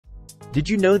Did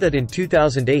you know that in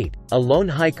 2008, a lone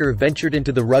hiker ventured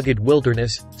into the rugged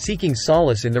wilderness, seeking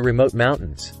solace in the remote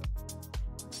mountains?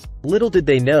 Little did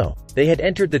they know, they had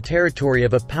entered the territory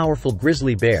of a powerful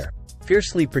grizzly bear,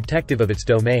 fiercely protective of its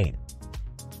domain.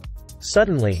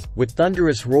 Suddenly, with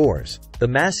thunderous roars, the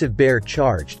massive bear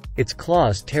charged, its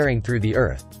claws tearing through the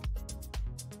earth.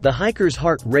 The hikers'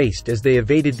 heart raced as they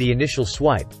evaded the initial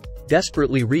swipe,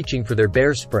 desperately reaching for their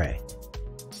bear spray.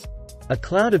 A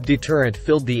cloud of deterrent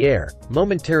filled the air,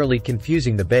 momentarily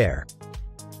confusing the bear.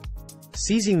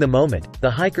 Seizing the moment, the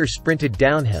hikers sprinted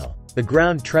downhill, the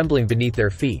ground trembling beneath their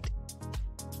feet.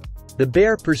 The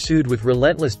bear pursued with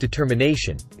relentless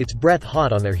determination, its breath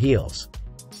hot on their heels.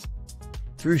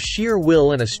 Through sheer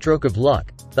will and a stroke of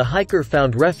luck, the hiker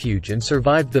found refuge and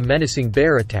survived the menacing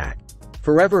bear attack,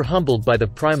 forever humbled by the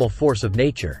primal force of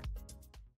nature.